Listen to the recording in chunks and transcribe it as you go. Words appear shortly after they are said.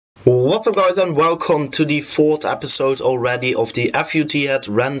What's up guys, and welcome to the 4th episode already of the FUThead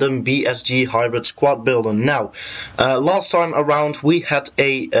random BSG hybrid squad builder. Now, last time around we had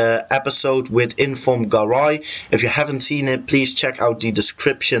a episode with Inform Garai. If you haven't seen it, please check out the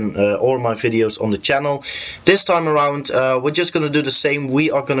description or my videos on the channel. This time around we're just going to do the same.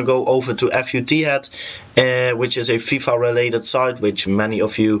 We are going to go over to FUThead, which is a FIFA related site, which many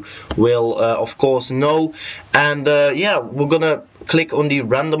of you will of course know. And yeah, we're going to click on the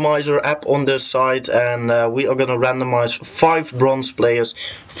randomizer app on this side, and we are going to randomize 5 bronze players,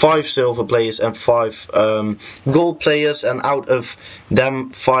 5 silver players, and 5 gold players. And out of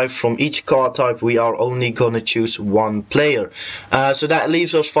them 5 from each card type, we are only going to choose 1 player. So that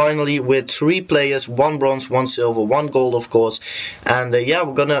leaves us finally with 3 players, 1 bronze, 1 silver, 1 gold of course. And yeah,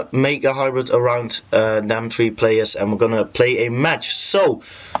 we're going to make a hybrid around them 3 players, and we're going to play a match. So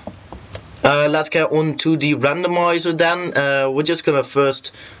let's get on to the randomizer then. We're just gonna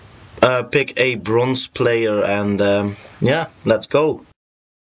first pick a bronze player, and yeah, let's go.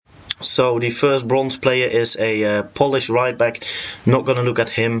 So the first bronze player is a Polish right back. Not gonna look at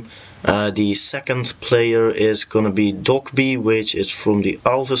him. The second player is gonna be Dogby, which is from the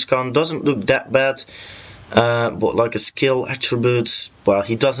Alvescan. Doesn't look that bad. But like a skill attributes, well,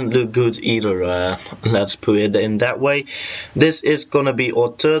 he doesn't look good either, let's put it in that way. This is gonna be our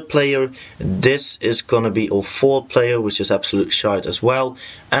 3rd player. This is gonna be our 4th player, which is absolute shite as well.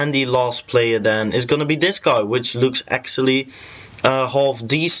 And the last player then is gonna be this guy, which looks actually half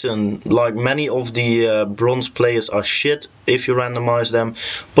decent. Like many of the bronze players are shit if you randomize them,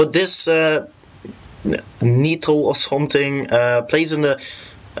 but this Neatle or something plays in the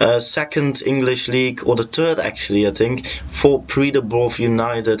 2nd English league, or the 3rd actually I think, for Peterborough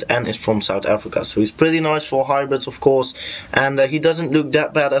United, and is from South Africa. So he's pretty nice for hybrids of course, and he doesn't look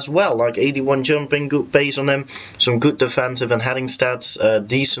that bad as well. Like 81 jumping, good pace on him, some good defensive and heading stats,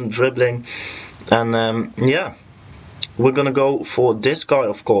 decent dribbling, and yeah, we're gonna go for this guy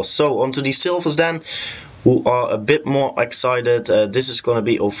of course. So onto the silvers then, who are a bit more excited. This is gonna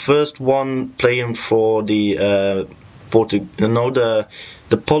be our first one playing for the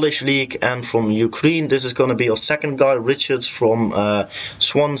the Polish league and from Ukraine. This is going to be our 2nd guy, Richards from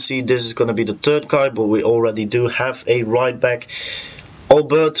Swansea. This is going to be the 3rd guy, but we already do have a right back,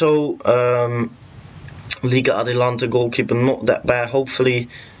 Alberto, Liga Adelante goalkeeper, not that bad. Hopefully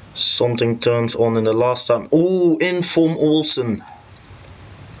something turns on in the last time. Oh, Inform Olsen.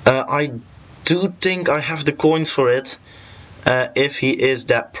 I do think I have the coins for it, if he is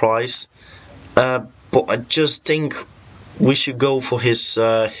that price, but I just think we should go for his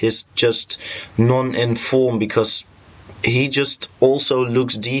just non-inform, because he just also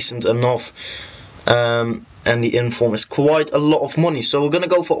looks decent enough, and the inform is quite a lot of money. So we're gonna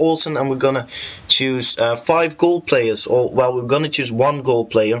go for Olsen, and we're gonna choose 5 gold players, or well, we're gonna choose 1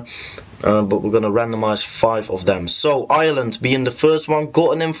 gold player, but we're gonna randomize 5 of them. So Ireland being the first one,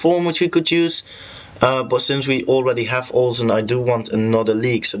 got an inform which we could use. But since we already have Olsen, I do want another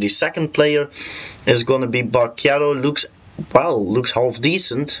league. So the 2nd player is gonna be Barchiaro. Looks half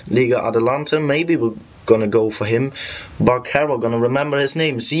decent. Liga Adelante. Maybe we're gonna go for him. Barchiaro, gonna remember his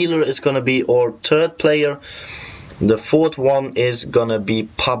name. Zieler is gonna be our 3rd player. The 4th one is gonna be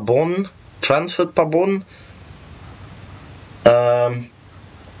Pabon. Transferred Pabon.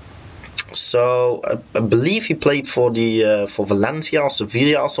 So I believe he played for the for Valencia or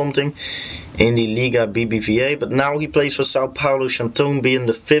Sevilla or something in the Liga BBVA, but now he plays for Sao Paulo. Chantone being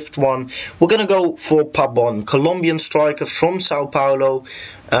the 5th one. We're gonna go for Pabon, Colombian striker from Sao Paulo,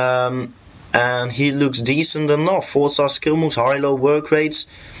 and he looks decent enough. 4-star skill moves, high-low work rates.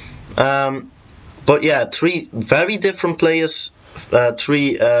 But yeah, 3 very different players,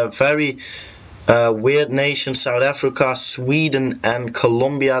 3 very weird nations: South Africa, Sweden, and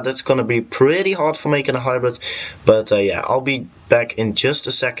Colombia. That's gonna be pretty hard for making a hybrid, but yeah, I'll be back in just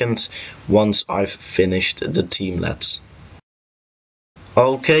a second once I've finished the team, lads.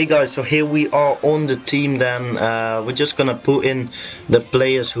 Okay guys, so here we are on the team then. We're just gonna put in the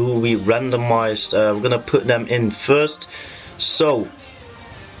players who we randomized. We're gonna put them in first. So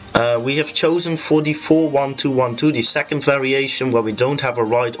we have chosen for the 4-1-2-1-2, the 2nd variation, where we don't have a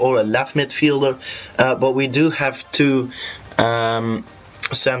right or a left midfielder, but we do have 2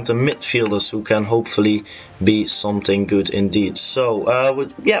 center midfielders who can hopefully be something good indeed. So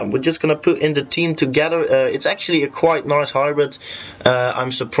yeah, we're just gonna put in the team together. It's actually a quite nice hybrid.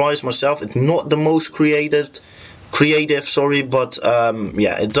 I'm surprised myself. It's not the most creative, but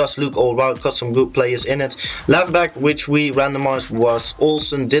yeah, it does look alright. Got some good players in it. Left back, which we randomized, was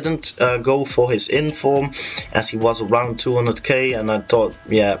Olsen. Didn't go for his inform, as he was around 200k, and I thought,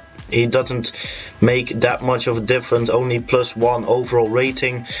 yeah, he doesn't make that much of a difference, only +1 overall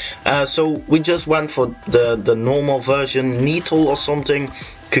rating. So we just went for the normal version. Needle or something,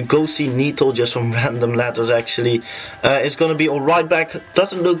 could go see Needle just from random letters actually. It's gonna be alright back,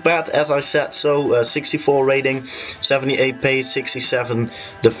 doesn't look bad as I said. So 64 rating, 78 pace, 67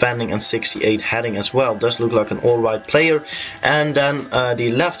 defending and 68 heading as well. Does look like an alright player. And then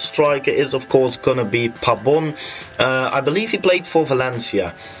the left striker is of course gonna be Pabon. I believe he played for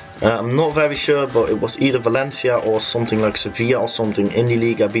Valencia. I'm not very sure, but it was either Valencia or something like Sevilla or something in the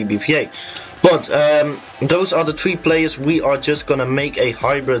Liga BBVA. But those are the 3 players. We are just gonna make a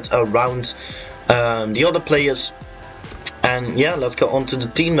hybrid around the other players. And yeah, let's go on to the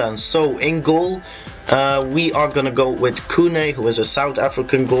team then. So in goal, we are gonna go with Kune, who is a South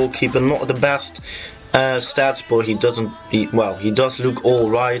African goalkeeper. Not the best stats, but he does look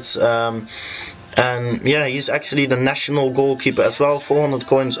alright. And yeah, he's actually the national goalkeeper as well. 400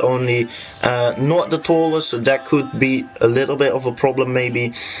 coins only, not the tallest, so that could be a little bit of a problem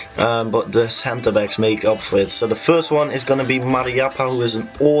maybe, but the centre backs make up for it. So the first one is going to be Mariappa, who is an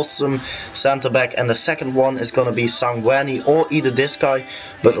awesome centre back, and the second one is going to be Sangweni, or either this guy,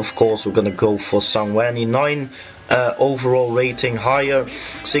 but of course we're going to go for Sangweni. 9 overall rating, higher,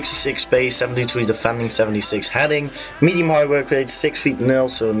 66 pace, 73 defending, 76 heading, medium high work rate, 6 feet nil,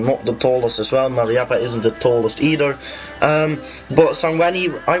 so not the tallest as well. Mariappa isn't the tallest either, but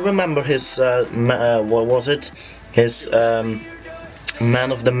Sangweni, I remember his what was it, his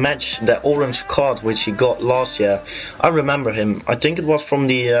man of the match, that orange card which he got last year. I remember him. I think it was from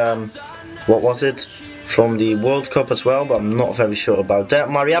the what was it, from the World Cup as well, but I'm not very sure about that.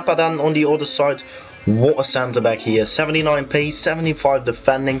 Mariappa then on the other side, what a centre back here. 79 pace, 75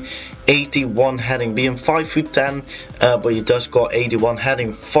 defending, 81 heading, being 5'10", but he does got 81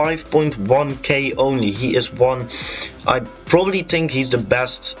 heading, 5.1k only. He is one, I probably think he's the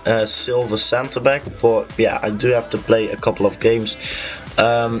best silver centre back, but yeah, I do have to play a couple of games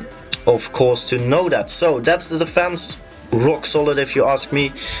of course to know that. So that's the defense, rock solid if you ask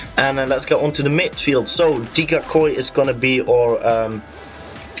me. And let's go on to the midfield. So Dika Koi is gonna be our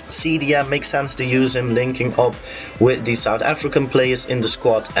CDM. Makes sense to use him, linking up with the South African players in the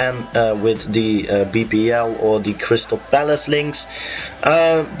squad and with the BPL or the Crystal Palace links.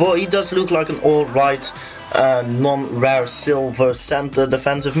 But he does look like an alright non-rare silver center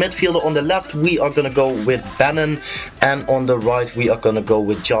defensive midfielder. On the left we are gonna go with Bannon, and on the right we are gonna go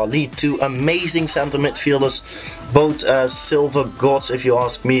with Charlie. 2 amazing center midfielders, both silver gods if you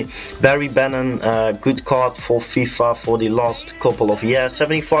ask me. Barry Bannon, good card for FIFA for the last couple of years.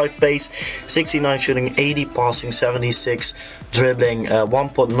 75 pace, 69 shooting, 80 passing, 76 dribbling,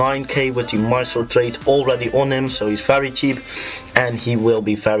 1.9k with the Maestro trait already on him, so he's very cheap and he will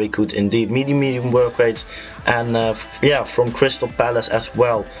be very good indeed. Medium work rate, and yeah, from Crystal Palace as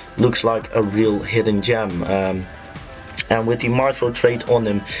well, looks like a real hidden gem. And with the Maestro trait on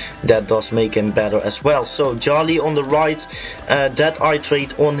him, that does make him better as well. So Charlie on the right, that eye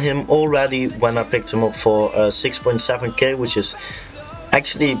trait on him already when I picked him up for 6.7k, which is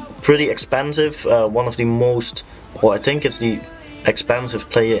actually pretty expensive. One of the most, or I think it's the expensive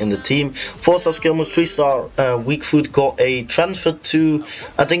player in the team. 4-star skill moves, 3-star weak foot, got a transfer to,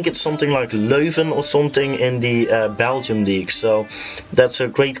 I think it's something like Leuven or something in the Belgium league, so that's a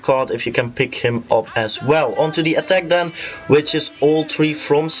great card if you can pick him up as well. Onto the attack then, which is all 3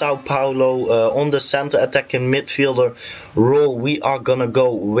 from Sao Paulo. On the center attacking midfielder role we are gonna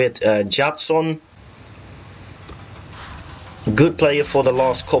go with Jadson. Good player for the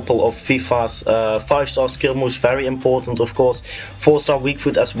last couple of FIFAs. 5-star skill moves, very important of course. 4-star weak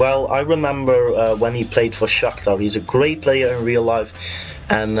foot as well. I remember when he played for Shakhtar. He's a great player in real life.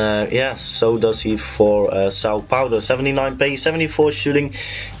 And yeah, so does he for Sao Paulo. 79 pace, 74 shooting,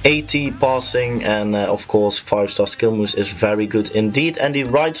 80 passing, and of course 5-star skill moves is very good indeed. And the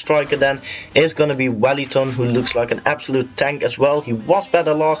right striker then is going to be Wellington, who looks like an absolute tank as well. He was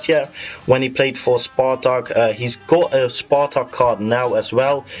better last year when he played for Spartak. He's got a Spartak card now as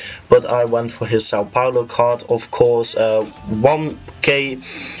well, but I went for his Sao Paulo card of course. 1k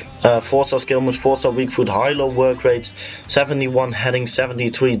 4-star skill moves, 4-star weak foot, high-low work rates, 71 heading,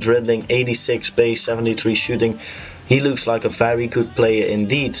 73 dribbling, 86 pace, 73 shooting. He looks like a very good player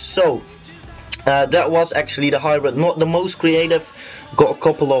indeed. So that was actually the hybrid. Not the most creative, got a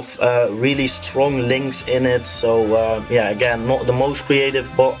couple of really strong links in it. So yeah, again, not the most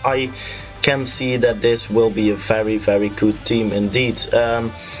creative, but I can see that this will be a very good team indeed.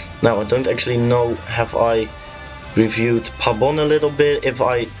 Now I don't actually know, have I reviewed Pabon a little bit. If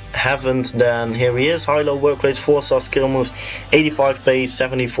I haven't, then here he is. High low work rate, 4-star skill moves, 85 pace,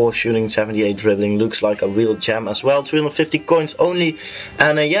 74 shooting, 78 dribbling. Looks like a real gem as well. 350 coins only.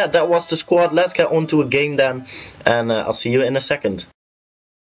 And yeah, that was the squad. Let's get on to a game then, and I'll see you in a second.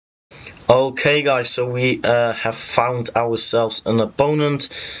 Okay guys, so we have found ourselves an opponent.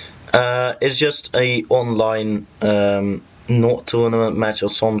 It's just a online not tournament match or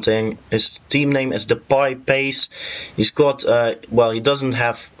something. His team name is the Pi Pace. He's got well, he doesn't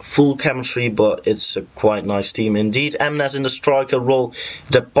have full chemistry, but it's a quite nice team indeed. Mnes in the striker role,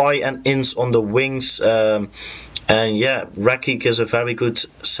 the Pi and Ins on the wings. And yeah, Rekik is a very good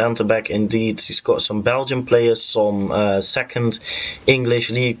centre back indeed. He's got some Belgian players, some second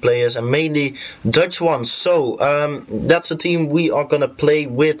English league players, and mainly Dutch ones. So that's the team we are gonna play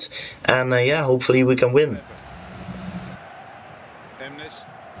with, and yeah, hopefully we can win.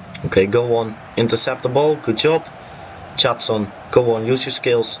 Okay, go on, intercept the ball, good job. Chatson, go on, use your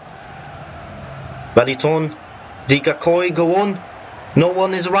skills. Baditon, Dikakoi, go on. No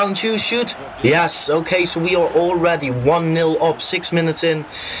one is around you, shoot. Yes, okay, so we are already 1-0 up, 6 minutes in.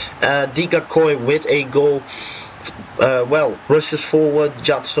 Dikakoi with a goal. Well, rushes forward,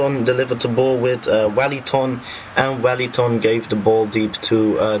 Jadson delivered the ball with Wellington, and Wellington gave the ball deep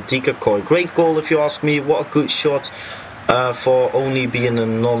to Dikakoi. Great goal if you ask me, what a good shot. For only being a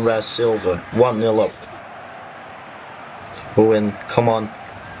non-res silver. 1-0 up. Go in, come on.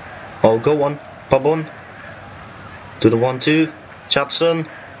 Oh, go on, Pabon. Do the 1-2. Chatson,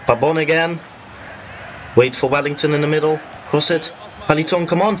 Pabon again. Wait for Wellington in the middle. Cross it. Wellington,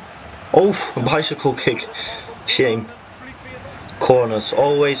 come on. Oh, a bicycle kick. Shame. Corners,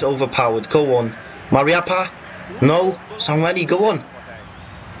 always overpowered. Go on. Mariappa. No. Sangwani, go on.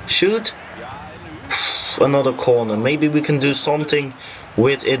 Shoot. Another corner. Maybe we can do something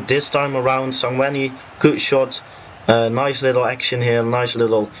with it this time around. Sangwani, good shot. Nice little action here. Nice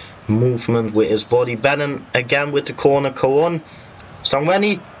little movement with his body. Bannon again with the corner. Go on.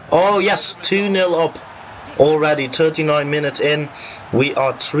 Sangwani. Oh yes, 2-0 up. Already 39 minutes in. We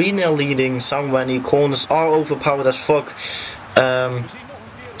are 3-0 leading. Sangwani. Corners are overpowered as fuck.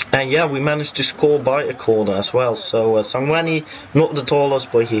 And yeah, we managed to score by a corner as well. So Sangwani, not the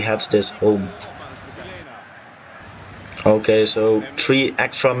tallest, but he heads this home. Okay, so 3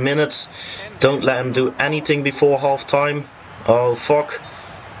 extra minutes. Don't let him do anything before half time. Oh fuck.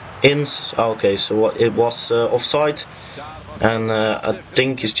 Ins. Okay, so it was offside. And I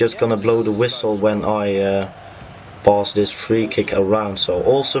think he's just gonna blow the whistle when I pass this free kick around. So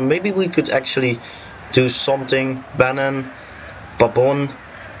also maybe we could actually do something. Bannon, Pabon,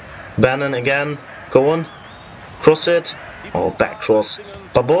 Bannon again. Go on. Cross it. Oh, back cross.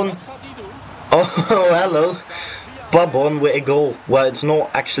 Pabon. Oh, hello. Pabon with a goal. Well, it's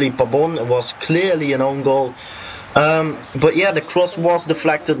not actually Pabon, it was clearly an own goal. But yeah, the cross was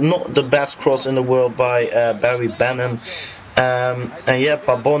deflected, not the best cross in the world by Barry Bannon. And yeah,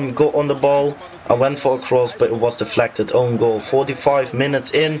 Pabon got on the ball. I went for a cross, but it was deflected, own goal. 45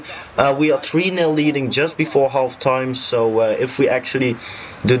 minutes in, we are 3-0 leading just before half time. So if we actually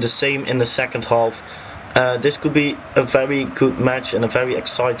do the same in the second half, this could be a very good match and a very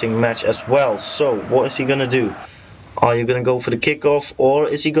exciting match as well. So what is he gonna do? Are you gonna go for the kickoff, or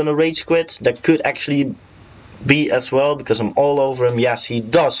is he gonna rage quit? That could actually be as well, because I'm all over him. Yes, he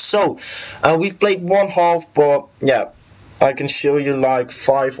does. So we've played one half, but yeah, I can show you like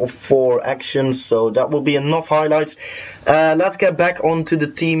 5 or 4 actions, so that will be enough highlights. Let's get back onto the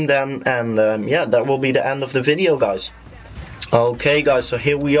team then, and yeah, that will be the end of the video, guys. Okay guys, so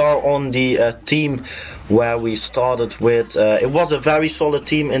here we are on the team where we started with. It was a very solid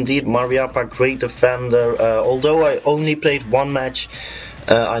team indeed. Mariappa, great defender. Although I only played 1 match,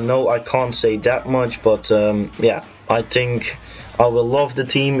 I know I can't say that much, but yeah, I think I will love the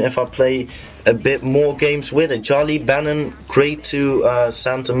team if I play a bit more games with it. Jolly, Bannon, great 2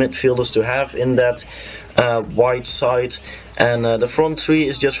 center midfielders to have in that wide side. And the front 3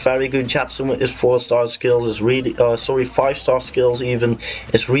 is just very good. Jadson with his 4-star skills is really, sorry, 5-star skills even,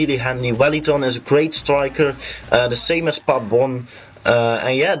 is really handy. Wellington is a great striker, the same as Pabon.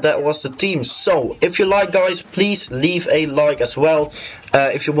 And yeah, that was the team. So if you like, guys, please leave a like as well.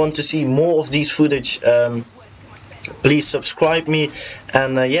 If you want to see more of these footage, please subscribe me,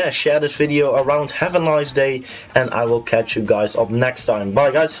 and yeah, share this video around. Have a nice day, and I will catch you guys up next time. Bye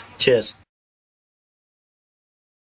guys, cheers.